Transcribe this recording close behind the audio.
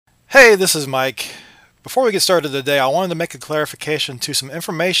Hey, this is Mike. Before we get started today, I wanted to make a clarification to some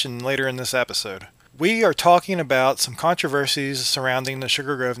information later in this episode. We are talking about some controversies surrounding the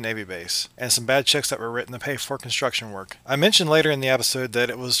Sugar Grove Navy base and some bad checks that were written to pay for construction work. I mentioned later in the episode that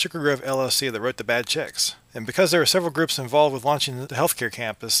it was Sugar Grove LLC that wrote the bad checks. And because there were several groups involved with launching the healthcare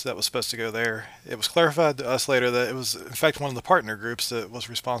campus that was supposed to go there, it was clarified to us later that it was in fact one of the partner groups that was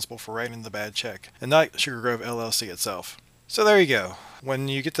responsible for writing the bad check, and not Sugar Grove LLC itself. So there you go. When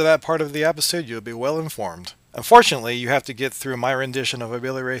you get to that part of the episode, you'll be well informed. Unfortunately, you have to get through my rendition of a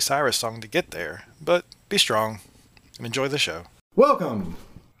Billy Ray Cyrus song to get there, but be strong and enjoy the show. Welcome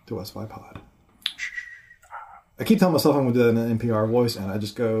to West by Pod. I keep telling myself I'm going to do that in an NPR voice, and I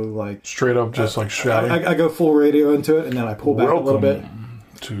just go like... Straight up, just like shouting. I go full radio into it, and then I pull back a little bit.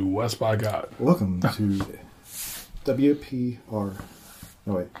 To West by God. Welcome to WPR.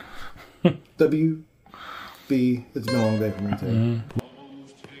 No, wait. WB. It's been a long day for me, too. Mm-hmm.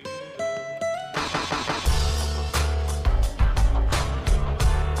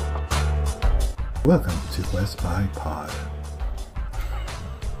 Welcome to West by Pod.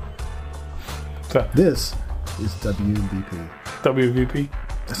 This is WBP. WVP?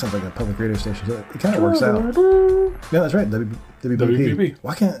 That sounds like a public radio station. It kind of works out. Yeah, that's right. WBP.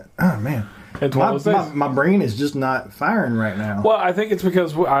 Why can't... Oh, man. It's one of those things. My brain is just not firing right now. Well, I think it's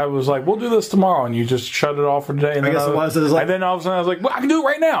because I was like, we'll do this tomorrow, and you just shut it off for today. And I guess it was. And then all of a sudden I was like, well, I can do it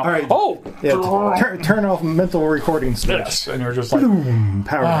right now. All right. Oh! Yeah, turn off mental recording switch. Yes. And you're just like...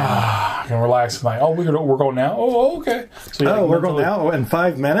 Power down. I can relax tonight. Oh, we're going now? Oh, okay. So we're going now in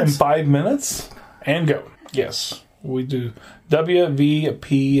 5 minutes? In 5 minutes? And go. Yes. We do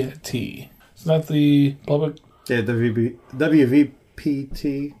WVPT. Is that the public? Yeah,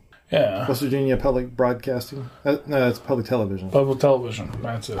 WVPT. Yeah. West Virginia Public Broadcasting. No, that's public television. Public television.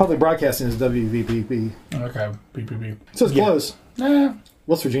 That's it. Public Broadcasting is WVPP. Okay. PPP. So it's close. Nah.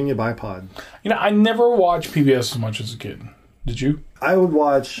 West Virginia by Pod. I never watched PBS as much as a kid. Did you? I would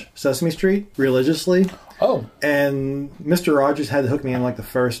watch Sesame Street religiously. Oh. And Mr. Rogers had to hook me in like the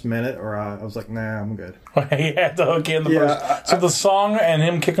first minute, or I was like, nah, I'm good. He had to hook you in the first. So the song and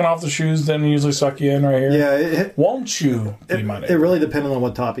him kicking off the shoes didn't usually suck you in right here? Yeah. Won't you be my neighbor? It really depended on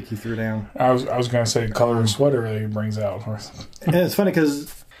what topic he threw down. I was going to say color and sweater that he brings out. And it's funny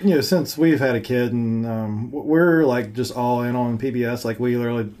because... since we've had a kid and we're like just all in on PBS, like we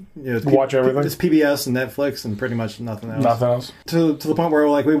literally watch everything. It's PBS and Netflix and pretty much nothing else. Nothing else. To the point where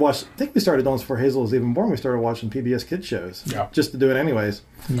like we watched. I think we started on this before Hazel was even born. We started watching PBS kids shows. Yeah. Just to do it anyways.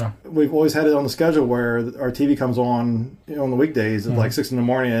 No. We've always had it on the schedule where our TV comes on on the weekdays at like 6 in the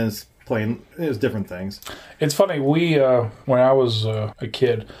morning and it's playing. It was different things. It's funny. We when I was a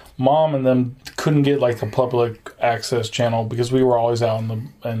kid, Mom and them couldn't get like a public access channel because we were always out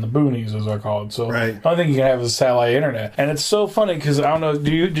in the boonies, as I call it. So right. The only thing you can have is satellite internet, and it's so funny because I don't know.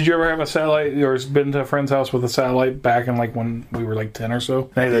 Did you ever have a satellite or been to a friend's house with a satellite back in like when we were like 10 or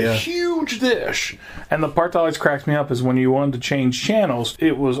so? They had a huge dish, and the part that always cracks me up is when you wanted to change channels.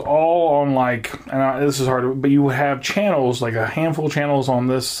 It was all on like, this is hard, but you would have channels like a handful of channels on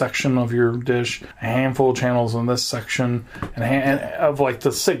this section of your dish, a handful of channels on this section, and of like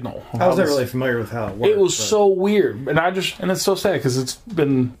the signal. I was never really familiar with how it worked. It was so weird, and it's so sad because it's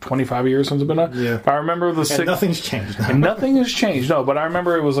been 25 years since I've been up. Yeah, I remember the signal. Nothing's changed. And nothing has changed. No, but I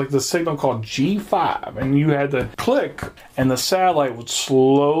remember it was like the signal called G5, and you had to click, and the satellite would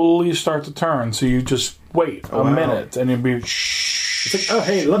slowly start to turn. So you just wait a minute, and it'd be it's like, oh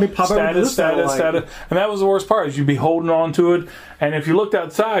hey, let me pop over to this status. And that was the worst part, is you'd be holding on to it, and if you looked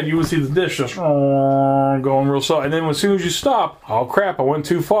outside, you would see the dish just going real slow. And then as soon as you stop, oh crap, I went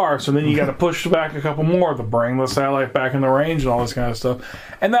too far. So then you got to push back a couple more to bring the satellite back in the range and all this kind of stuff.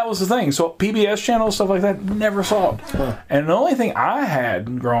 And that was the thing. So PBS channels, stuff like that, never saw it. Huh. And the only thing I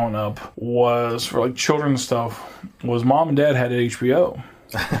had growing up was, for like children's stuff, was Mom and Dad had HBO.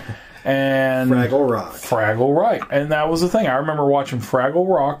 And Fraggle Rock. And that was the thing. I remember watching Fraggle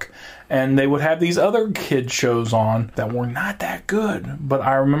Rock, and they would have these other kid shows on that were not that good. But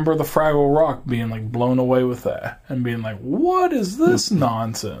I remember the Fraggle Rock being like blown away with that and being like, what is this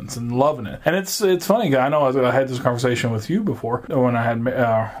nonsense? And loving it. And it's funny. I know I had this conversation with you before when I had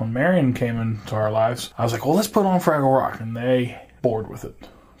when Marion came into our lives. I was like, well, let's put on Fraggle Rock. And they bored with it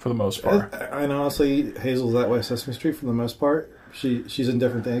for the most part. And honestly, Hazel's that way. Sesame Street for the most part. She's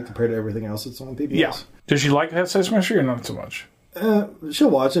indifferent to it compared to everything else that's on PBS. Yeah. Does she like that Sesame Street or not so much? She'll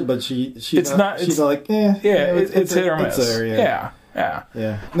watch it, but she's hit or miss. It's there, yeah. No.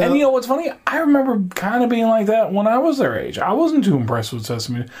 And you know what's funny? I remember kind of being like that when I was their age. I wasn't too impressed with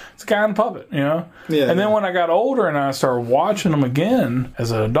Sesame. It's a guy in a puppet, you know? Yeah. And then when I got older and I started watching them again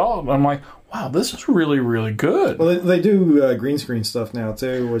as an adult, I'm like, wow, this is really, really good. Well, they do green screen stuff now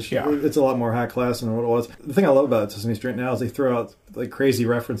too, which it's a lot more high class than what it was. The thing I love about Sesame Street now is they throw out like crazy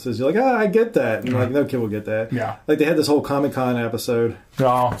references. You're like, I get that, and like no kid will get that. Yeah, like they had this whole Comic-Con episode.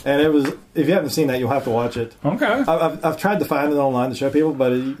 Oh. And it was, if you haven't seen that, you'll have to watch it. Okay. I've tried to find it online to show people,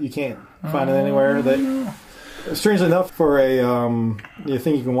 but you can't find it anywhere. Strangely enough, for a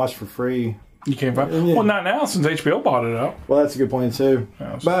thing you can watch for free. You can't find. Well, not now since HBO bought it up. Well, that's a good point too.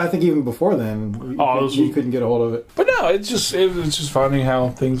 Yeah, but I think even before then, you couldn't get a hold of it. But no, it's just funny how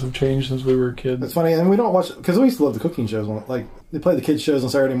things have changed since we were kids. It's funny, and we don't watch because we used to love the cooking shows. Like they play the kids shows on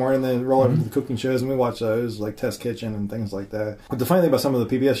Saturday morning, then roll over to the cooking shows, and we watch those like Test Kitchen and things like that. But the funny thing about some of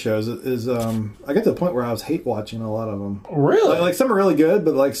the PBS shows is I got to the point where I was hate watching a lot of them. Really? Like some are really good,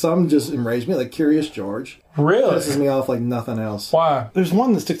 but like some just enraged me, like Curious George. Really? Pisses me off like nothing else. Why? There's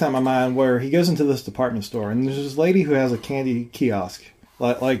one that sticks out in my mind where he goes into this department store, and there's this lady who has a candy kiosk.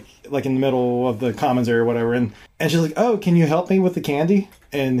 Like in the middle of the commons area or whatever, and she's like, "Oh, can you help me with the candy?"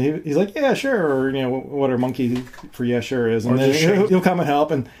 And he's like, "Yeah, sure," or what her monkey for "yeah, sure" is, and then he'll come and help,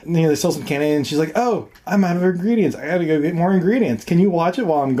 and they sell some candy, and she's like, "Oh, I'm out of ingredients. I got to go get more ingredients. Can you watch it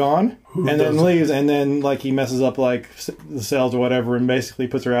while I'm gone?" And then leaves, and then like he messes up like the sales or whatever, and basically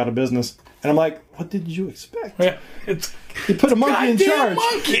puts her out of business. And I'm like, "What did you expect?" Yeah, he put a monkey in charge.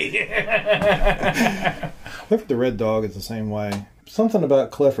 Monkey. Clifford the Red Dog is the same way. Something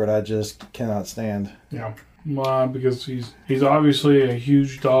about Clifford I just cannot stand. Yeah. Because he's obviously a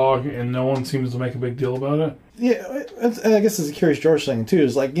huge dog, and no one seems to make a big deal about it. Yeah, I guess it's a Curious George thing, too.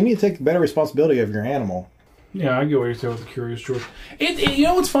 Is like, you need to take better responsibility of your animal. Yeah, I get what you're saying with the Curious George. You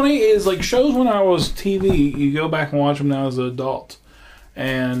know what's funny is, like, shows when I was TV, you go back and watch them now as an adult.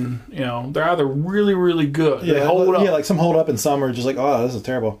 And, they're either really, really good. Yeah, they hold up. Yeah, like some hold up and some are just like, oh, this is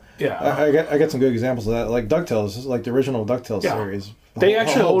terrible. Yeah. I got some good examples of that. Like DuckTales, like the original DuckTales series. They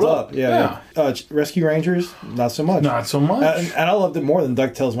actually hold up. Yeah. Rescue Rangers, not so much. Not so much. And I loved it more than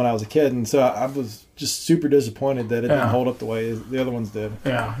DuckTales when I was a kid. And so I was just super disappointed that it didn't hold up the way the other ones did.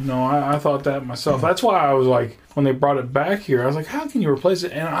 Yeah. No, I thought that myself. That's why I was like, when they brought it back here, I was like, how can you replace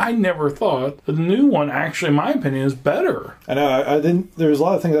it? And I never thought the new one, actually, in my opinion, is better. I know. I didn't. There was a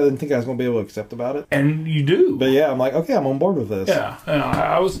lot of things I didn't think I was going to be able to accept about it. And you do. But yeah, I'm like, okay, I'm on board with this. Yeah.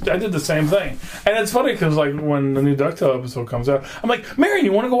 I did the same thing. And it's funny because, like, when the new DuckTales episode comes out, I'm like, Marion,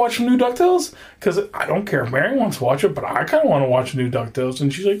 you want to go watch some new DuckTales? Because I don't care if Marion wants to watch it, but I kind of want to watch new DuckTales.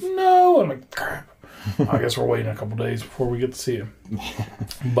 And she's like, no. I'm like, crap. I guess we're waiting a couple days before we get to see him.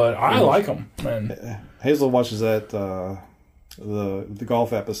 But I like them. And Hazel watches that the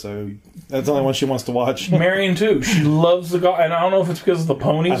golf episode. That's the only one she wants to watch. Marion too. She loves the golf, and I don't know if it's because of the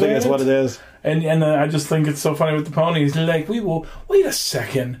ponies. I think that's what it is. And I just think it's so funny with the ponies. They're like, wait a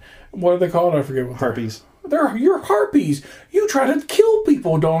second. What are they called? I forget what. Harpies. You're harpies. You try to kill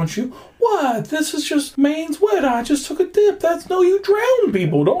people, don't you? What? This is just Maine's wet. I just took a dip. You drown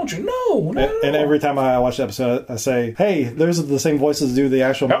people, don't you? No. And every time I watch the episode, I say, hey, those are the same voices that do the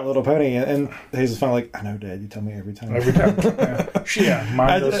actual My Little Pony. And Hazel's finally like, I know, Dad, you tell me every time. Every time. Yeah,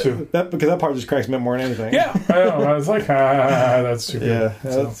 mine does too. Because that part just cracks me up more than anything. Yeah, I know. I was like, that's super. Yeah,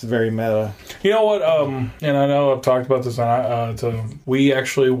 that's very meta. You know what? And I know I've talked about this we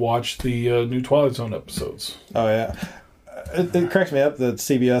actually watched the new Twilight Zone episodes. Oh, yeah. It cracks me up that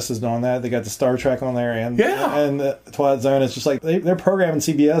CBS is doing that. They got the Star Trek on there and the Twilight Zone. It's just like they're programming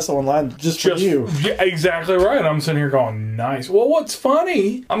CBS online just for you. Yeah, exactly right. I'm sitting here going, nice. Well, what's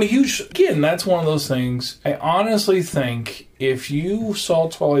funny, I'm a huge... Again, that's one of those things. I honestly think if you saw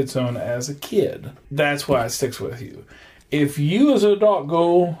Twilight Zone as a kid, that's why it sticks with you. If you as an adult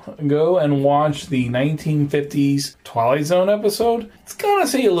go and watch the 1950s Twilight Zone episode, it's gonna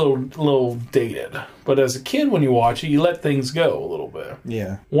seem a little dated. But as a kid, when you watch it, you let things go a little bit.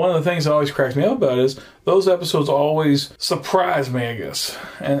 Yeah. One of the things that always cracks me up about is those episodes always surprise me, I guess.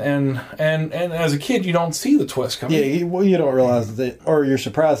 And as a kid, you don't see the twist coming. Yeah, you don't realize that, or you're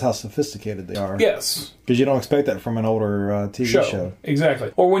surprised how sophisticated they are. Yes. Because you don't expect that from an older TV show.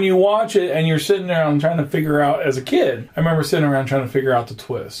 Exactly. Or when you watch it and you're sitting there trying to figure out, as a kid, I remember sitting around trying to figure out the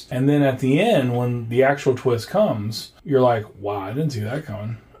twist. And then at the end, when the actual twist comes, you're like, wow, I didn't see that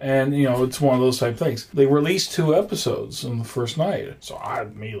coming. And, it's one of those type things. They released 2 episodes on the first night. So I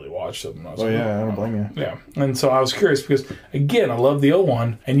immediately watched them. I don't blame you. Yeah. And so I was curious because, again, I love the old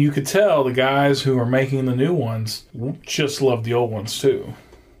one. And you could tell the guys who are making the new ones just love the old ones, too.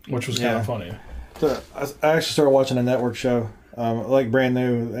 Which was kind of funny. So I actually started watching a network show like brand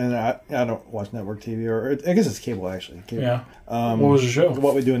new, and I don't watch network TV, or I guess it's cable actually. Cable. Yeah. What was the show?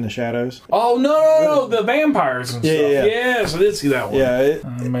 What We Do in the Shadows. Oh no, the vampires and stuff. Yeah. Yes, I did see that one. Yeah,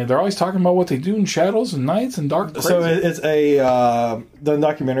 I mean, they're always talking about what they do in shadows and nights and dark. Crazy. so it's a the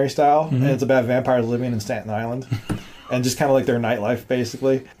documentary style, and it's about vampires living in Staten Island. And just kind of like their nightlife,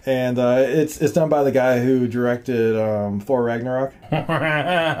 basically. And it's done by the guy who directed Thor Ragnarok.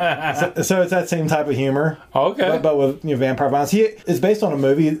 So it's that same type of humor. Okay. But with vampire violence. It's based on a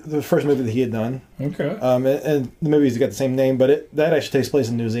movie, the first movie that he had done. Okay. And the movie's got the same name, but that actually takes place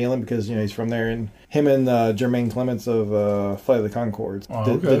in New Zealand because he's from there. And him and Jermaine Clements of Flight of the Conchords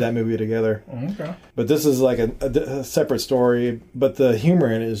did that movie together. Okay. But this is like a separate story, but the humor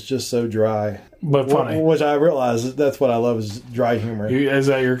in it is just so dry. But funny. Which I realize that's what I love is dry humor. Is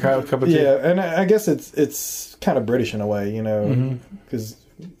that your cup of tea? Yeah, and I guess it's kind of British in a way, because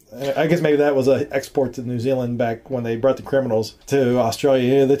I guess maybe that was an export to New Zealand back when they brought the criminals to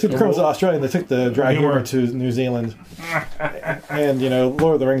Australia. Yeah, they took the criminals to Australia and they took the dry humor to New Zealand. And,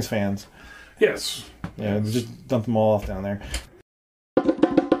 Lord of the Rings fans. Yes. Yeah, just dump them all off down there.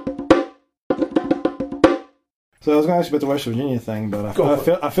 So I was going to ask you about the West Virginia thing, but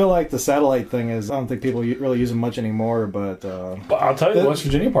I feel like the satellite thing is, I don't think people really use them much anymore, but I'll tell you the West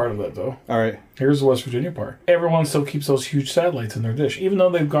Virginia part of that, though. All right. Here's the West Virginia part. Everyone still keeps those huge satellites in their dish. Even though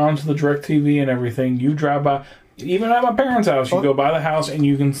they've gone to the DirecTV and everything, you drive by... Even at my parents' house, you go by the house and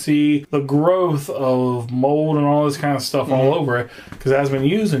you can see the growth of mold and all this kind of stuff all over it because it hasn't been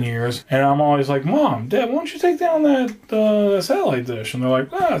used in years. And I'm always like, Mom, Dad, why don't you take down that satellite dish? And they're like,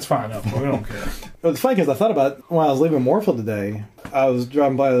 it's fine enough. We don't care. It's funny because I thought about when I was leaving Moorefield today, I was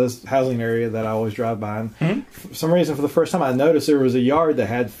driving by this housing area that I always drive by. And for some reason, for the first time, I noticed there was a yard that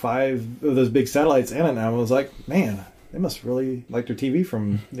had 5 of those big satellites in it. And I was like, man, they must really like their TV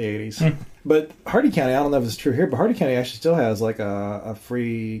from the 80s. But Hardy County, I don't know if it's true here, but Hardy County actually still has like a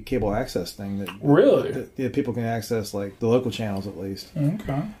free cable access thing that really people can access, like the local channels at least.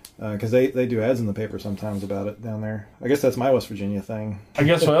 Okay. Because they do ads in the paper sometimes about it down there. I guess that's my West Virginia thing. I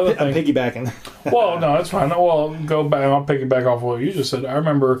guess the other thing... I'm piggybacking. Well, no, it's fine. Well, go back. I'll piggyback off what you just said. I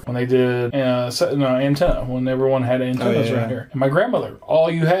remember when they did antenna, when everyone had antennas around here. And my grandmother,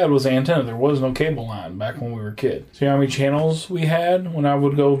 all you had was antenna. There was no cable line back when we were kids. See how many channels we had when I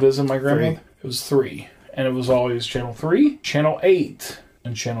would go visit my grandmother? 3. It was 3. And it was always channel 3, channel 8,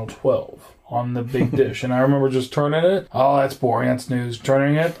 and channel 12. On the big dish. And I remember just turning it. Oh, that's boring. That's news.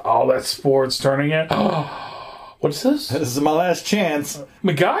 Turning it. Oh, that's sports. Turning it. Oh, what's this? This is my last chance.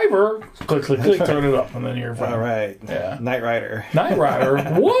 MacGyver. Click, click, click. Turn it up. And then you're fine. All right. Yeah. Knight Rider. Knight Rider.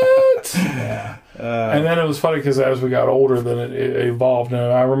 What? Yeah. And then it was funny because as we got older, then it evolved. And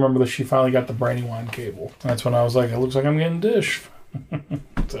I remember that she finally got the Brandywine cable. That's when I was like, it looks like I'm getting dish.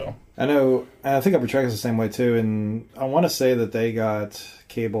 So. I know. I think Upper Track is the same way too. And I want to say that they got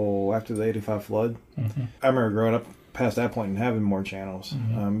cable after the 85 flood. I remember growing up past that point and having more channels.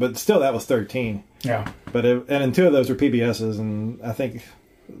 But still, that was 13. Yeah. But and 2 of those were PBSs, and I think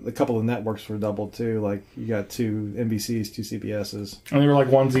a couple of networks were doubled too. Like you got 2 NBCs, 2 CBSs. And they were like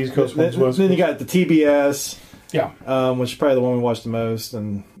one's East Coast, one's West Coast. Then you got the TBS. Yeah. Which is probably the one we watched the most,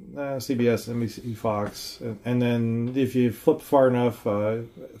 and CBS, NBC, Fox. And then if you flip far enough through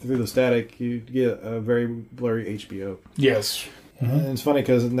the static, you get a very blurry HBO. Yes. And it's funny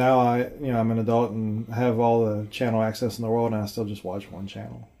because now I'm an adult and have all the channel access in the world, and I still just watch one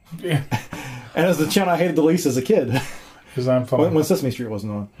channel. Yeah. And it's the channel I hated the least as a kid. Because I'm fun. When Sesame Street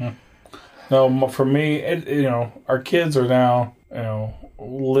wasn't on. No, for me, our kids are now,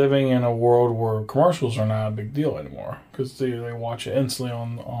 living in a world where commercials are not a big deal anymore because they watch it instantly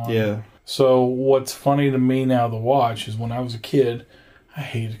on. Yeah. So what's funny to me now to watch is when I was a kid, I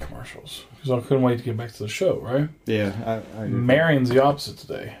hated commercials because I couldn't wait to get back to the show, right? Yeah. I Marion's the opposite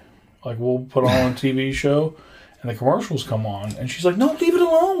today. Like, we'll put on a TV show and the commercials come on and she's like, no, leave it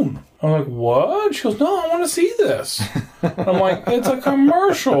alone. I'm like, what? She goes, no, I want to see this. I'm like, it's a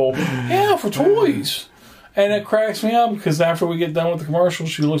commercial. Yeah, for toys. And it cracks me up because after we get done with the commercial,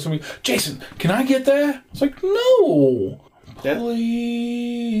 she looks at me, Jason, can I get that? It's like, no.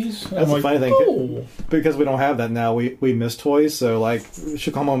 Please. That's the funny thing. No. Because we don't have that now, we miss toys. So, like,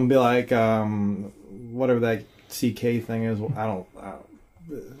 she'll come home and be like, whatever that CK thing is.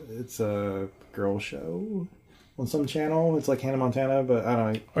 It's a girl show on some channel. It's like Hannah Montana, but I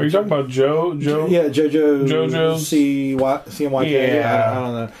don't know. Are you talking about Joe? Yeah, JoJo's CMYK. Yeah. I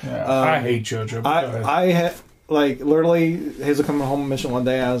don't know. Yeah. I hate JoJo. I had, like, literally, Hazel coming home and mentioned one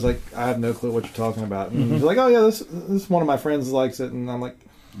day, I was like, I have no clue what you're talking about. And he's like, oh, yeah, this one of my friends likes it. And I'm like,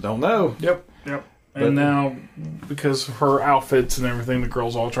 don't know. Yep. And now, because of her outfits and everything, the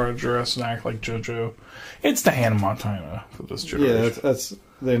girls all try to dress and act like JoJo. It's the Hannah Montana for this generation. Yeah, that's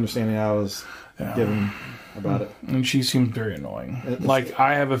the understanding I was given about it. And she seems very annoying. Like,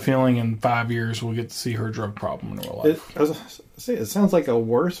 I have a feeling in 5 years we'll get to see her drug problem in real life. It sounds like a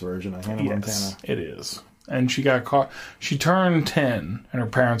worse version of Hannah Montana. It is. And she got caught. She turned 10, and her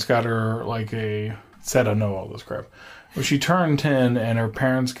parents got her, like, said I know all this crap. But she turned 10, and her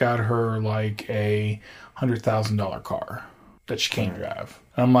parents got her, like, a $100,000 car that she can't drive.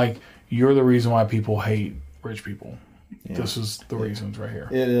 And I'm like, you're the reason why people hate rich people. Yeah. This is the reasons right here.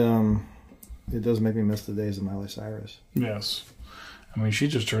 It does make me miss the days of Miley Cyrus. Yes. I mean, she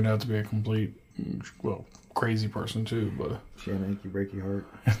just turned out to be a complete, crazy person, too. But she had an achy, breaky heart.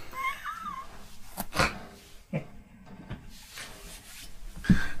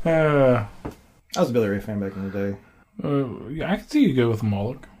 I was a Billy Ray fan back in the day. I can see you go with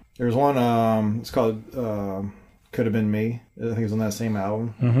Moloch. There was one, it's called Could Have Been Me. I think it was on that same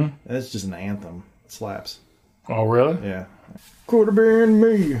album. Mm-hmm. And it's just an anthem. It slaps. Oh, really? Yeah. Could have been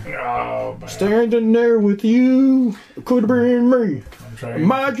me. Oh, man. Standing there with you. Could have been me.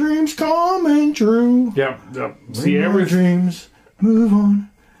 My dreams coming true. Yep. See, my dreams move on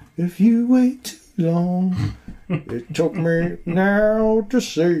if you wait too long. It took me now to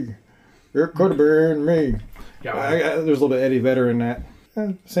see. It could have been me. Yeah, there's a little bit of Eddie Vedder in that.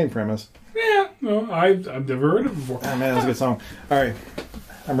 Same premise. Yeah, no, I've never heard of it before. Oh, man, that's a good song. All right,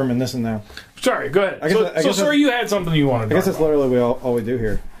 I'm reminiscing now. Sorry, go ahead. Sorry, you had something you wanted to I guess that's literally all we do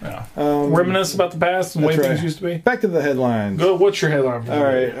here. Yeah. Reminisce about the past and the way things used to be. Back to the headlines. Go. What's your headline for All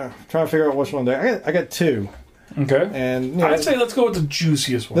right, trying to figure out which one to do. I got two. Okay. And I'd say let's go with the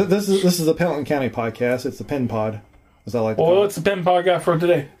juiciest one. This is a Pendleton County podcast. It's the Pen Pod, as I like to call it. Well, what's the Pen Pod got for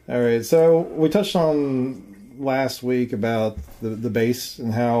today? All right, so we touched on last week about the base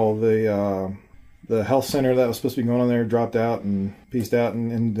and how the health center that was supposed to be going on there dropped out and pieced out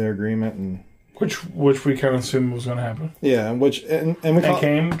in their agreement, and which we kind of assumed was going to happen. Yeah, and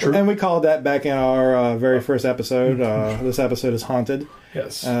we called that back in our very first episode. This episode is haunted.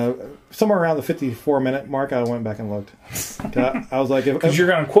 Yes. Somewhere around the 54-minute mark, I went back and looked. I was like, because you're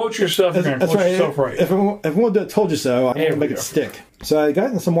going to quote yourself, you're going to quote yourself right. If everyone told you so, I'm going to make it stick. So I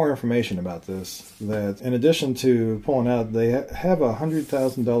got some more information about this. That in addition to pulling out, they have a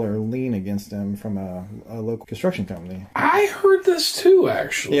 $100,000 lien against them from a local construction company. I heard this too,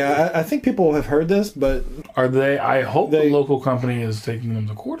 actually. Yeah, I think people have heard this, but are they? I hope the local company is taking them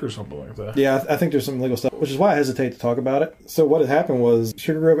to court or something like that. Yeah, I think there's some legal stuff, which is why I hesitate to talk about it. So what had happened was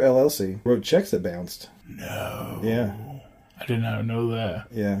Sugar Grove LLC wrote checks that bounced. No. Yeah. I did not know that.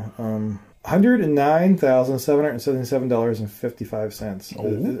 Yeah.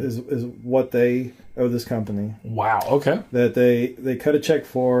 $109,777.55 is what they owe this company. Wow. Okay. That they cut a check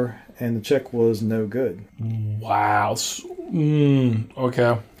for, and the check was no good. Wow.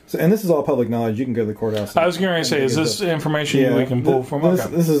 Okay. So, and this is all public knowledge. You can go to the courthouse. I was going to say, is this information we can pull from?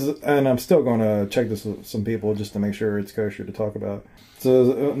 This is, and I'm still going to check this with some people just to make sure it's kosher to talk about.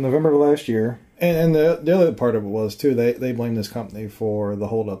 So November of last year, and the other part of it was too, they blamed this company for the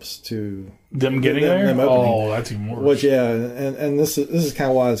holdups to them getting there. Oh, that's even worse. Which and this is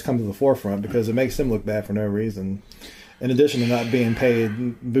kind of why it's come to the forefront, because it makes them look bad for no reason. In addition to not being paid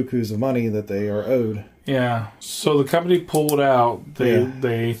bukus of money that they are owed. Yeah. So the company pulled out.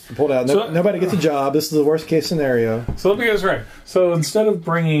 They pulled out. Nobody gets a job. This is the worst case scenario. So let me get this right. So instead of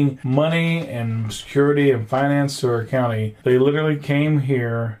bringing money and security and finance to our county, they literally came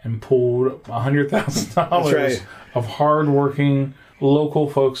here and pulled $100,000 of hardworking local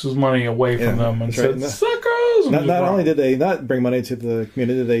folks' money away from them and said, suckers! Not only did they not bring money to the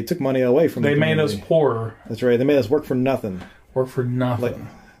community, they took money away from the community. They made us poorer. That's right. They made us work for nothing. Work for nothing.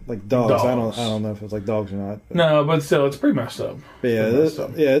 Like dogs. I don't know if it's like dogs or not. No, but still, it's pretty messed up. But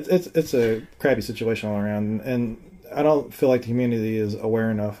it's a crappy situation all around, and I don't feel like the community is aware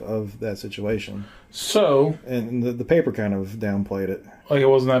enough of that situation. So, and the paper kind of downplayed it. Like it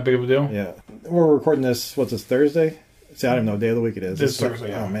wasn't that big of a deal. Yeah, we're recording this. What's this, Thursday? See, I don't even know what day of the week it is. This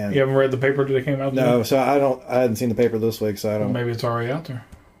Thursday. Oh man, you haven't read the paper that came out? No, so I hadn't seen the paper this week, so I don't. Well, maybe it's already out there.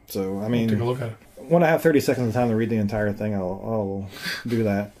 So I mean, take a look at it. When I have 30 seconds of time to read the entire thing, I'll do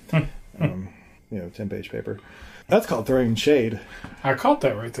that. 10-page paper. That's called throwing shade. I caught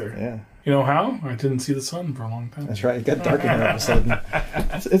that right there. Yeah. You know how? I didn't see the sun for a long time. That's right. It got dark in here all of a sudden.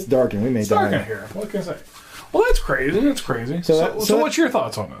 It's dark and we may die. It's dark in here. What can I say? Well, that's crazy. That's crazy. So what's your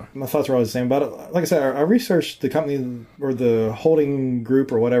thoughts on that? My thoughts are always the same about it. Like I said, I researched the company or the holding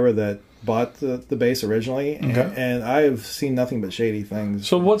group or whatever that bought the base originally, and I have seen nothing but shady things.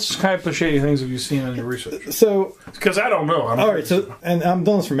 So what type of shady things have you seen in your research? So, because I don't know. all right, so and I'm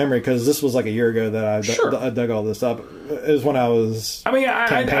doing this from memory because this was like a year ago that I dug all this up. It was when I was. I mean,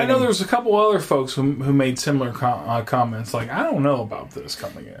 I know there's a couple other folks who made similar comments. Like, I don't know about this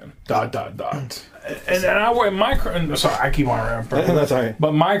coming in. ... And I my current. Sorry, I keep on around. That's all right.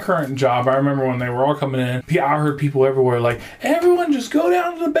 But my current job, I remember when they were all coming in. I heard people everywhere like, "Everyone, just go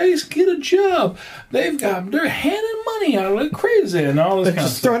down to the base, get a job. They're handing money out like crazy and all this kind of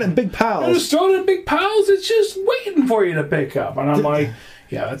stuff. Just throwing it in big piles. They're just throwing it in big piles. It's just waiting for you to pick up." And I'm like,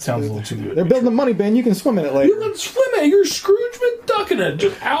 yeah, that sounds a little too good. They're building a money bin. You can swim in it later. You can swim in it. You're Scrooge McDuck in it,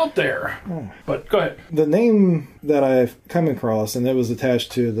 just out there. But go ahead. The name that I've come across, and it was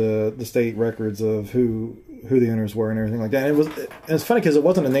attached to the state records of who the owners were and everything like that. And it's funny because it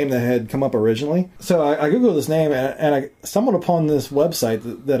wasn't a name that had come up originally. So I googled this name and I stumbled upon this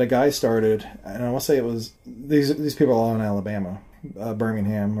website that a guy started, and I want to say it was these people are all in Alabama.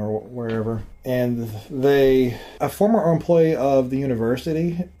 Birmingham or wherever, and a former employee of the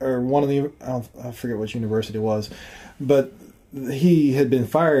university, or one of the, I forget which university it was, but he had been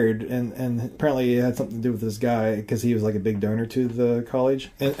fired, and apparently it had something to do with this guy because he was like a big donor to the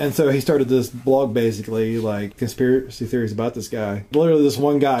college, and so he started this blog basically like conspiracy theories about this guy. Literally, this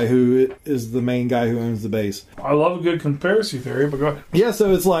one guy who is the main guy who owns the base. I love a good conspiracy theory, but go ahead. Yeah,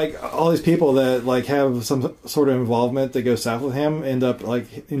 so it's like all these people that like have some sort of involvement that goes south with him end up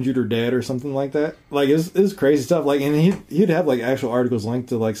like injured or dead or something like that. Like it's crazy stuff. Like, and he'd have like actual articles linked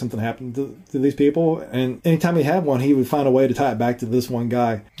to like something happened to these people, and anytime he had one, he would find a way to tie it back to this one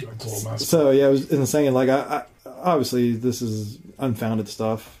guy. So yeah, it was insane. Like I obviously this is unfounded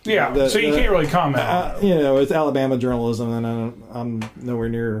stuff. Yeah, so you can't really comment on it. You know, it's Alabama journalism, and I'm nowhere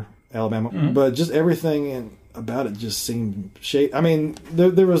near Alabama, but just everything about it just seemed shady. I mean,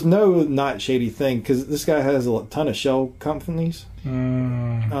 there was no not shady thing because this guy has a ton of shell companies.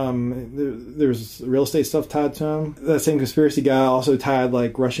 There's real estate stuff tied to him. That same conspiracy guy also tied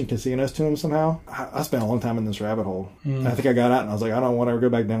like Russian casinos to him somehow. I spent a long time in this rabbit hole. I think I got out and I was like, I don't want to ever go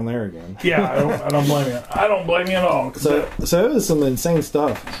back down there again. Yeah, I don't blame you. I don't blame you at all. So it was some insane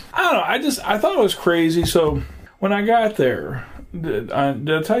stuff. I don't know. I thought it was crazy. So when I got there, did I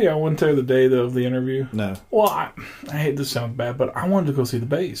tell you I went there the day of the interview? No. Well, I hate this sound bad, but I wanted to go see the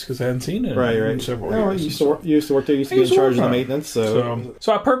base because I hadn't seen it in several years. You used to work there. You used to be in charge of the maintenance. So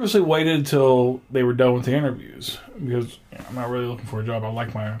I purposely waited until they were done with the interviews because I'm not really looking for a job. I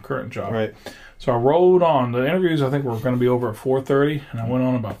like my current job. Right. So I rode on. The interviews I think were going to be over at 4:30, and I went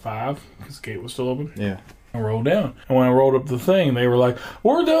on about 5 because the gate was still open. Yeah. I rolled down. And when I rolled up the thing, they were like,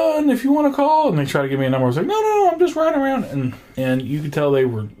 "We're done if you want to call." And they tried to give me a number. I was like, no, I'm just riding around. And you could tell they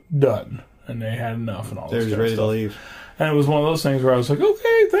were done. And they had enough and all that stuff. They were ready to leave. And it was one of those things where I was like,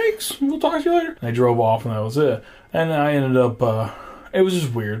 "Okay, thanks. We'll talk to you later." And they drove off and that was it. And I ended up... it was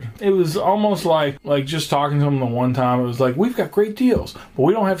just weird. It was almost like just talking to them the one time. It was like, "We've got great deals, but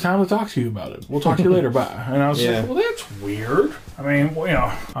we don't have time to talk to you about it. We'll talk to you later. Bye." And I was like, well, that's weird. I mean,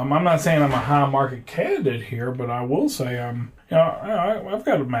 I'm not saying I'm a high market candidate here, but I will say I've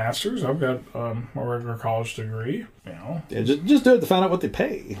got a master's. I've got a regular college degree. Yeah, just do it to find out what they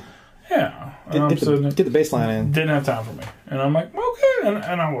pay. Yeah. Get the baseline in. Didn't have time for me. And I'm like, okay.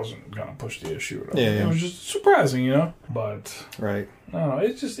 And I wasn't going to push the issue at all. Yeah. It was just surprising, But... Right. I don't know.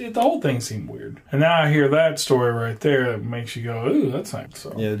 It's just... the whole thing seemed weird. And now I hear that story right there that makes you go, ooh, that's nice.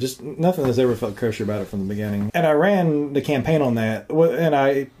 So. Yeah, just nothing has ever felt kosher about it from the beginning. And I ran the campaign on that. And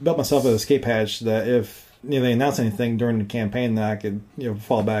I built myself an escape hatch that if... they announced anything during the campaign that I could,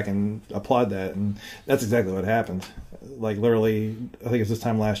 fall back and applaud that, and that's exactly what happened. Like literally, I think it was this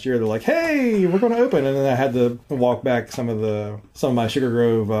time last year. They're like, "Hey, we're going to open," and then I had to walk back some of my Sugar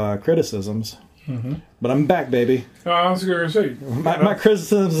Grove criticisms. Mm-hmm. But I'm back, baby. Oh, I was going to say my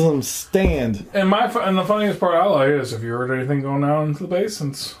criticisms stand. And the funniest part I like is, have you heard anything going on into the base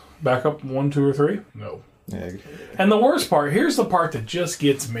since backup 1, 2, or 3? No. Yeah. And the worst part, here's the part that just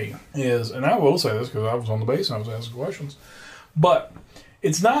gets me, is, and I will say this because I was on the base and I was asking questions, but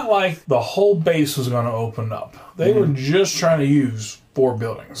it's not like the whole base was going to open up. They were just trying to use 4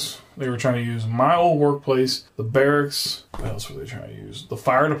 buildings. They were trying to use my old workplace, the barracks. What else were they trying to use? The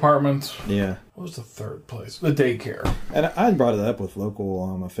fire department. Yeah. What was the third place? The daycare. And I brought it up with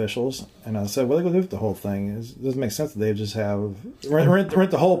local officials, and I said, "What are they going to do with the whole thing? It doesn't make sense that they just have rent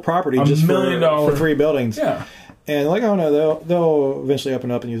the whole property just $1 million for 3 buildings." Yeah. And like, oh no, they'll eventually open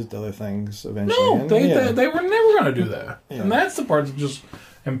up and use it to other things eventually. No, they were never going to do that. Yeah. And that's the part that just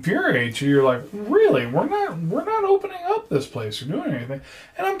infuriates you. You're like, really? We're not opening up this place or doing anything.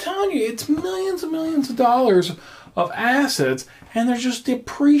 And I'm telling you, it's millions and millions of dollars of assets, and they're just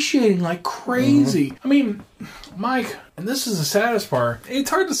depreciating like crazy. I mean, Mike, and this is the saddest part, it's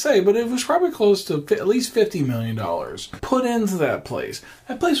hard to say, but it was probably close to at least $50 million put into that place.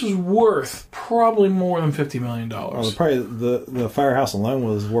 That place was worth probably more than $50 million. Well, probably the firehouse alone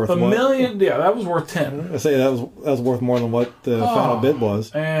was worth A million, yeah, that was worth 10. I say that was worth more than what the final bid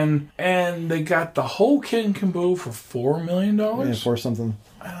was. And they got the whole kit and caboodle for $4 million? Yeah, for something.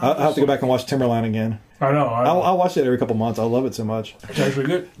 I'll have to go back and watch Timberline again. I know. I'll watch it every couple months. I love it so much. It's actually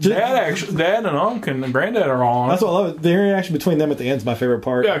good. Dad and Unc and Granddad are all on That's it. what I love. The interaction between them at the end is my favorite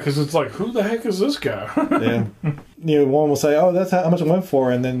part. Yeah, because it's like, who the heck is this guy? Yeah. One will say, "Oh, that's how much it went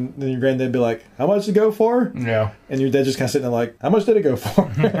for," and then your granddad would be like, "How much did it go for?" Yeah. And your dad just kind of sitting there like, "How much did it go for?"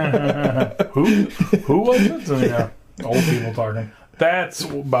 Who was it? So, yeah, old people talking. That's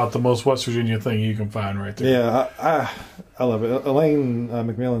about the most West Virginia thing you can find right there. Yeah, I love it. Elaine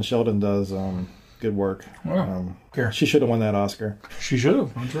McMillan Sheldon does good work. Wow. She should have won that Oscar. She should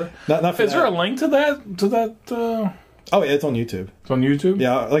have. That's right. Not for Is there a link to that? Oh, yeah, it's on YouTube. It's on YouTube?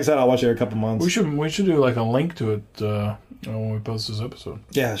 Yeah, like I said, I'll watch it every couple months. We should do like a link to it when we post this episode.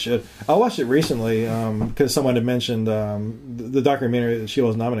 Yeah, I should. I watched it recently because someone had mentioned the documentary that she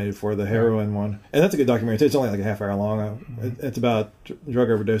was nominated for, the heroin one. And that's a good documentary, too. It's only like a half hour long. It's about drug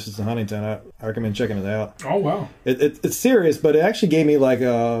overdoses in Huntington. I recommend checking it out. Oh, wow. It's serious, but it actually gave me like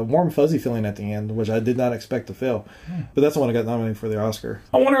a warm, fuzzy feeling at the end, which I did not expect to feel. But that's the one that got nominated for the Oscar.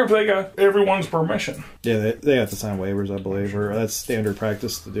 I wonder if they got everyone's permission. Yeah, they have to sign waivers, I believe, or that's standard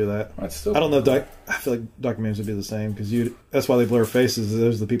practice to do that. That's still I don't know if I feel like documentaries would be the same because that's why they blur faces.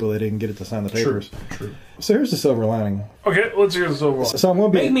 Those are the people that didn't get it to sign the papers. True. So here's the silver lining. Okay, let's hear this overall. So I'm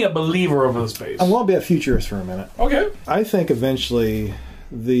going to Make me a believer of the space. I'm going to be a futurist for a minute. Okay. I think eventually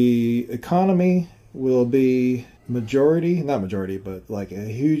the economy will be not majority, but like a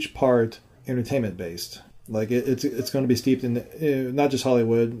huge part entertainment based. Like it's going to be steeped in not just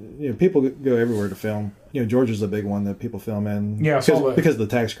Hollywood. People go everywhere to film. Georgia's a big one that people film in. Yeah, because of the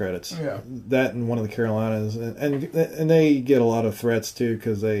tax credits. Yeah, that and one of the Carolinas, and they get a lot of threats too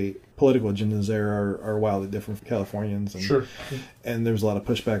because political agendas there are wildly different from Californians. And, sure. And there's a lot of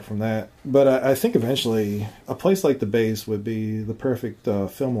pushback from that. But I think eventually a place like the base would be the perfect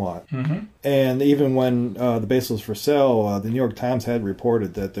film lot. Mm-hmm. And even when the base was for sale, the New York Times had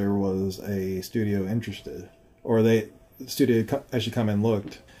reported that there was a studio interested, or the studio actually come and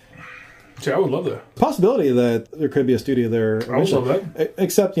looked. See, I would love that. Possibility that there could be a studio there. I would love that.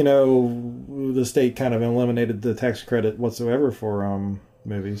 Except, the state kind of eliminated the tax credit whatsoever for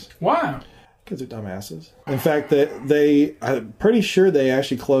movies. Why? Because they're dumbasses. In fact, I'm pretty sure they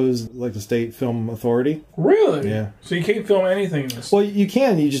actually closed like the state film authority. Really? Yeah. So you can't film anything in this. Well, you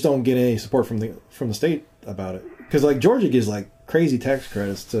can. You just don't get any support from the state about it. Because like Georgia gives like crazy tax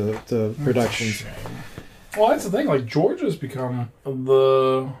credits to productions. Well, that's the thing. Like Georgia's become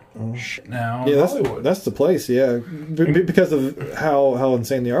the shit now. Yeah, Hollywood. that's the place. Yeah, because of how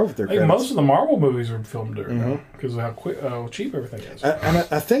insane they are with their credits. Most of the Marvel movies are filmed there now because of how cheap everything is. And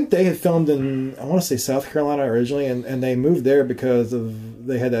I think they had filmed in, I want to say South Carolina originally, and they moved there because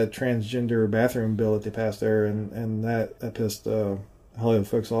they had that transgender bathroom bill that they passed there, and that pissed Hollywood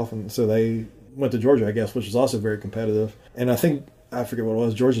folks off, and so they went to Georgia, I guess, which is also very competitive. And I think, I forget what it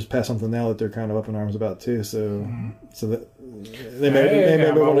was, Georgia's passed something now that they're kind of up in arms about too, so that they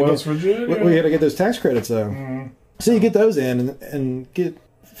may want to get, we got to get those tax credits though. So you get those in and get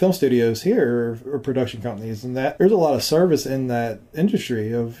film studios here or production companies, and that there's a lot of service in that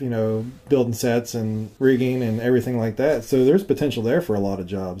industry of building sets and rigging and everything like that. So there's potential there for a lot of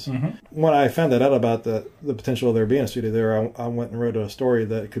jobs. When I found that out about the potential of there being a studio there, I went and wrote a story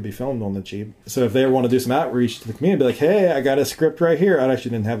that could be filmed on the cheap. So if they want to do some outreach to the community, be like, hey, I got a script right here. I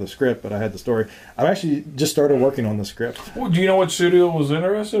actually didn't have the script, but I had the story. I actually just started working on the script. Well, do you know what studio was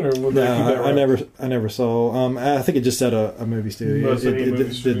interested, or would they keep that right? I never saw. I think it just said a movie studio.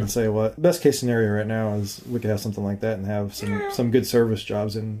 It didn't say what. Best case scenario right now is we could have something like that and have some good service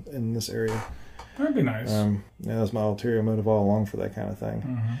jobs in this area. That'd be nice. That's my ulterior motive all along for that kind of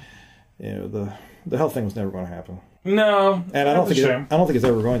thing. The health thing was never going to happen. No, and I don't think it's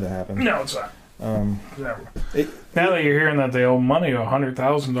ever going to happen. No, it's not. Never. Now that you're hearing that they owe money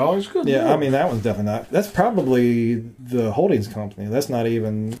 $100,000, good. Yeah, Lord. I mean that one's definitely not. That's probably the holdings company. That's not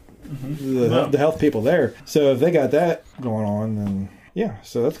even the health people there. So if they got that going on, then yeah,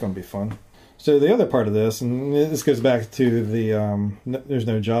 so that's going to be fun. So the other part of this, and this goes back to the there's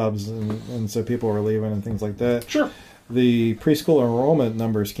no jobs, and so people are leaving and things like that. Sure. The preschool enrollment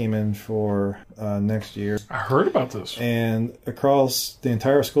numbers came in for next year. I heard about this. And across the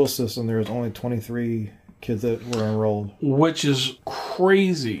entire school system, there was only 23 kids that were enrolled. Which is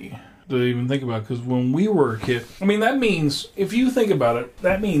crazy. to even think about, because when we were a kid, I mean, that means, if you think about it,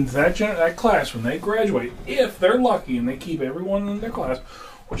 that means that class, when they graduate, if they're lucky and they keep everyone in their class,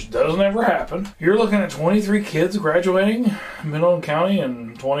 which doesn't ever happen, you're looking at 23 kids graduating Midland County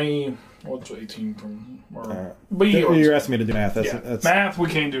and 20, what's 18 from... but you're asking me to do math. That's math we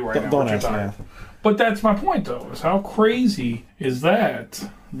can't do right now. Don't ask math. But that's my point, though, is how crazy is that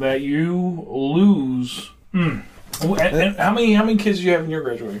you lose... And how many kids do you have in your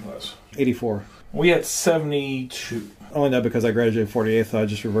graduating class? 84. We had 72. Only know because I graduated 48th, so I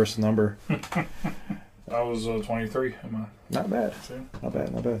just reversed the number. I was 23. Not bad. Not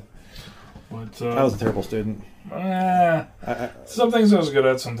bad. But, I was a terrible student. Some things I was good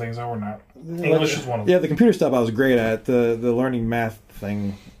at, some things I were not. English is one of them. Yeah, the computer stuff I was great at. The learning math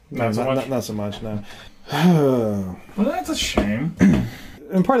thing, not so much, no. Well, that's a shame.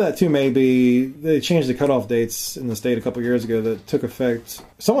 And part of that, too, may be they changed the cutoff dates in the state a couple years ago that took effect.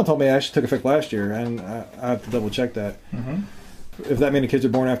 Someone told me it actually took effect last year, and I have to double-check that. Mm-hmm. If that many kids are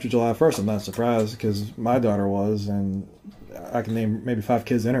born after July 1st, I'm not surprised, because my daughter was, and I can name maybe 5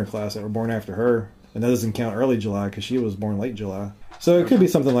 kids in her class that were born after her. And that doesn't count early July, because she was born late July. So it could be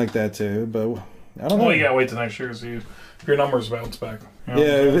something like that, too, but I don't know. Well, you gotta wait till next year to see if your numbers bounce back. You know?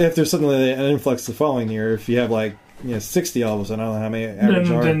 Yeah, if there's something like an influx the following year, if you have, 60 all of a sudden, I don't know how many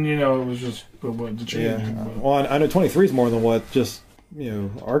average are. Then, it was just the change. Yeah. Well, I know 23 is more than what just,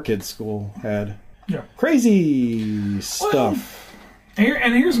 our kids' school had. Yeah. Crazy stuff.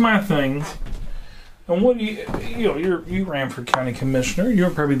 Here's my thing. And what do you ran for county commissioner. You're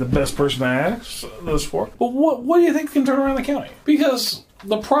probably the best person to ask this for. But what do you think can turn around the county? Because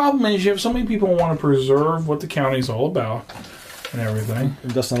the problem is you have so many people who want to preserve what the county's all about and everything. I'm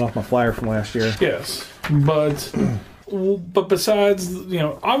dusting off my flyer from last year. Yes. But besides,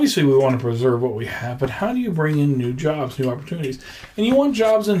 obviously we want to preserve what we have, but how do you bring in new jobs, new opportunities? And you want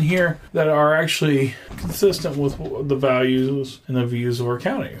jobs in here that are actually consistent with the values and the views of our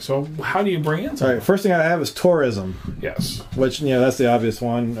county. So how do you bring in something? All right, first thing I have is tourism. Yes. Which, that's the obvious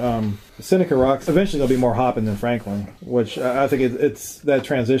one. Seneca Rocks, eventually there'll be more Hoppin than Franklin, which I think it's that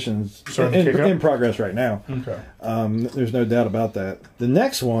transition's in progress right now. Okay. There's no doubt about that. The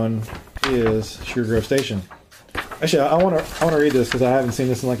next one is Sugar Grove Station. Actually, I want to read this because I haven't seen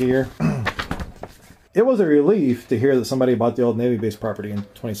this in a year. It was a relief to hear that somebody bought the old Navy base property in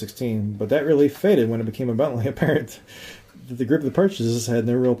 2016, but that relief faded when it became abundantly apparent that the group that purchases had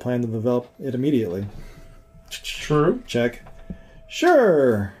no real plan to develop it immediately. True. Check.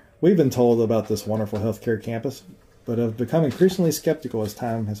 Sure, we've been told about this wonderful healthcare campus, but have become increasingly skeptical as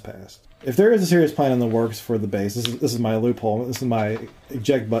time has passed. If there is a serious plan in the works for the base, this is my loophole, this is my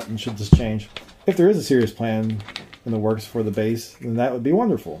eject button should this change. If there is a serious plan in the works for the base, then that would be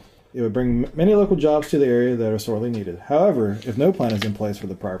wonderful. It would bring many local jobs to the area that are sorely needed. However, if no plan is in place for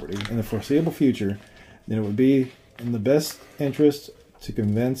the property in the foreseeable future, then it would be in the best interest to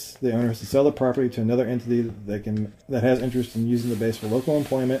convince the owners to sell the property to another entity that has interest in using the base for local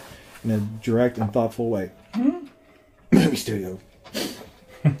employment in a direct and thoughtful way. Movie studio.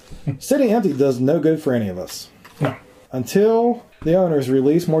 Sitting empty does no good for any of us. No. Until the owners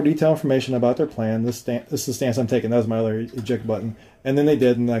release more detailed information about their plan, this is the stance I'm taking. That was my other eject button. And then they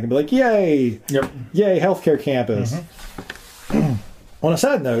did, and I can be like, yay! Yep. Yay, healthcare campus. Mm-hmm. On a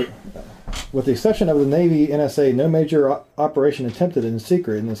side note, with the exception of the Navy NSA, no major operation attempted in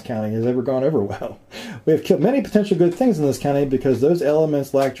secret in this county has ever gone over well. We have killed many potential good things in this county because those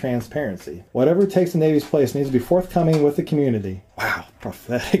elements lack transparency. Whatever takes the Navy's place needs to be forthcoming with the community. Wow,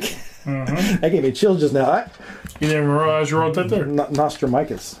 prophetic. Mm-hmm. That gave me chills just now. You didn't realize you wrote that there?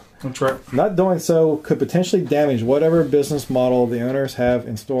 Nostramicus. That's right. Not doing so could potentially damage whatever business model the owners have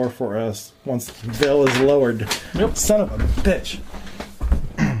in store for us once the veil is lowered. Yep. Son of a bitch.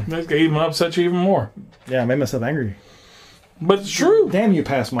 That's going to even upset you even more. Yeah, I made myself angry. But it's true. Damn you,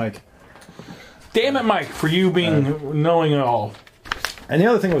 past Mike. Damn it, Mike, for you being knowing it all. And the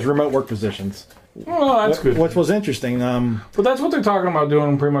other thing was remote work positions. Well, that's good. Which was interesting. But that's what they're talking about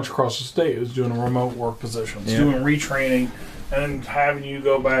doing pretty much across the state, is doing remote work positions. Yeah. Doing retraining and having you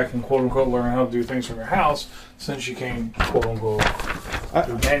go back and quote-unquote learn how to do things from your house since you came quote-unquote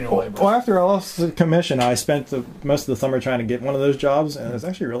do manual labor. Well, after I lost the commission, I spent most of the summer trying to get one of those jobs, and it's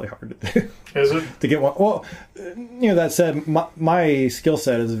actually really hard to do. Is it? To get one. Well, that said, my skill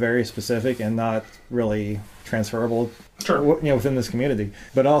set is very specific and not really transferable. Sure. Within this community,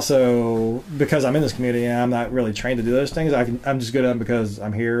 but also because I'm in this community and I'm not really trained to do those things. I'm just good at them because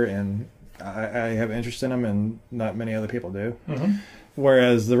I'm here and I have interest in them, and not many other people do. Mm-hmm.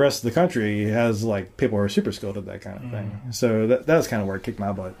 Whereas the rest of the country has people who are super skilled at that kind of thing. So that was kind of where it kicked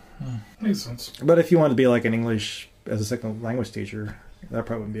my butt. Makes sense. But if you want to be like an English as a second language teacher, That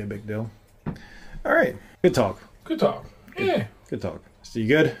probably wouldn't be a big deal. All right. Good talk. Good talk. Yeah. Good talk. So you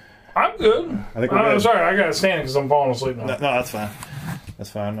good? I'm good. I think we're good. Sorry, I got to stand because I'm falling asleep now. No, that's fine. That's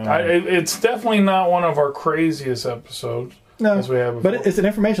fine. It's definitely not one of our craziest episodes. No, as we have before. But it's an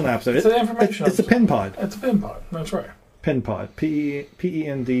informational episode. It's an information It's a pin pod. It's a pin pod. That's right. Pin pod.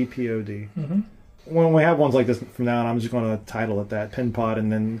 Pendpod. Mm-hmm. When we have ones like this from now on, I'm just going to title it that. Pin pod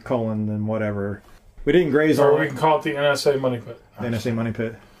and then colon and whatever. We didn't graze Or on... we can call it the NSA Money Pit. The NSA Money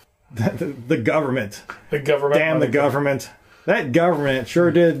Pit. The government. The government. Damn the government. That government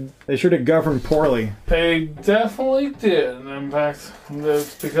sure did. They sure did govern poorly. They definitely did. And in fact,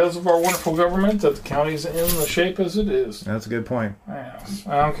 it's because of our wonderful government that the county's in the shape as it is. That's a good point. Yes.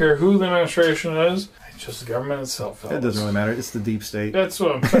 I don't care who the administration is. It's just the government itself. It doesn't really matter. It's the deep state. That's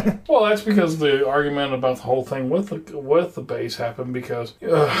what I'm saying. Well, that's because the argument about the whole thing with the base happened because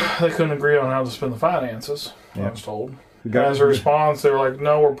they couldn't agree on how to spend the finances. I was told. As a response, they were like,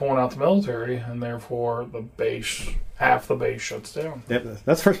 "No, we're pulling out the military," and therefore half the base shuts down. Yep,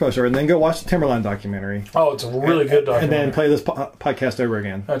 that's the first poster. And then go watch the Timberline documentary. Oh, it's a really good documentary. And then play this podcast over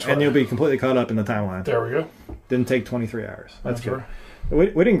again. That's right. And you'll be completely caught up in the timeline. There we go. Didn't take 23 hours. That's good.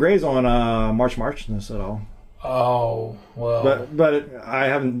 Right. We didn't graze on Marchness at all. Oh, well. But I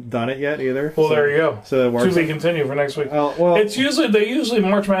haven't done it yet either. Well, there you go. So it works. To be continued for next week. Well, they usually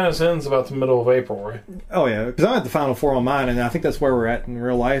March Madness ends about the middle of April, right? Oh yeah, because I'm at the Final Four on mine, and I think that's where we're at in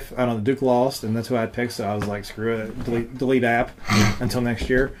real life. I know the Duke lost, and that's who I picked, so I was like, screw it, delete app until next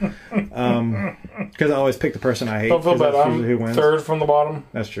year. Because I always pick the person I hate. Don't feel bad. I'm who wins. Third from the bottom.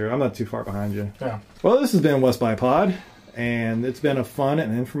 That's true. I'm not too far behind you. Yeah. Well, this has been West by Pod, and it's been a fun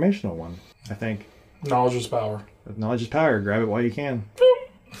and informational one, I think. Knowledge is power. Knowledge is power. Grab it while you can.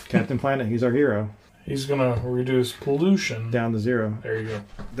 Captain Planet, he's our hero. He's gonna reduce pollution down to zero. There you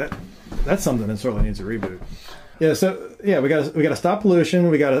go. That's something that certainly needs a reboot. Yeah. So yeah, we gotta stop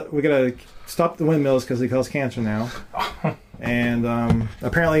pollution. We gotta stop the windmills because they cause cancer now. And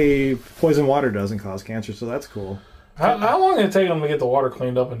apparently, poison water doesn't cause cancer, so that's cool. How long did it take them to get the water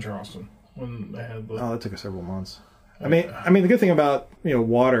cleaned up in Charleston when they had the... Oh, that took us several months. I mean, the good thing about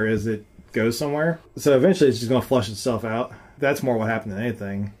water is it goes somewhere, so eventually it's just going to flush itself out. That's more what happened than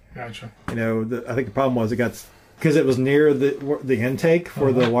anything. Gotcha. I think the problem was because it was near the intake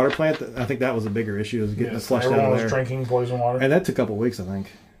for the water plant. I think that was a bigger issue, is getting it flushed out of there. Everyone was drinking poison water, and that took a couple of weeks, I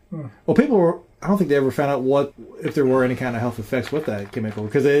think. Well, I don't think they ever found out if there were any kind of health effects with that chemical,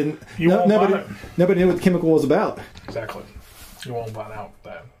 because nobody knew what the chemical was about. Exactly. You won't find out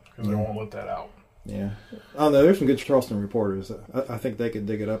that because they won't let that out. Yeah. I don't know. There's some good Charleston reporters. I think they could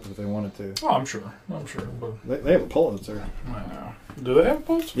dig it up if they wanted to. Oh, I'm sure. But they have a Pulitzer. Wow. Do they have a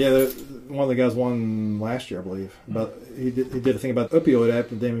Pulitzer? Yeah, one of the guys won last year, I believe. But he did a thing about the opioid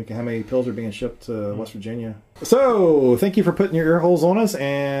epidemic and how many pills are being shipped to West Virginia. So, thank you for putting your ear holes on us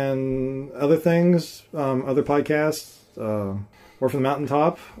and other things, other podcasts. Word from the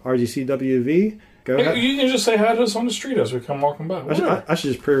Mountaintop, RGCWV. Go ahead. You can just say hi to us on the street as we come walking by. I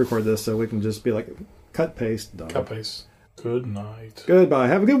should just pre-record this so we can just be like, cut, paste, done. Cut, paste. Good night. Goodbye.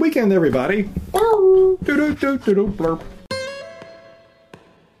 Have a good weekend, everybody. Blurp.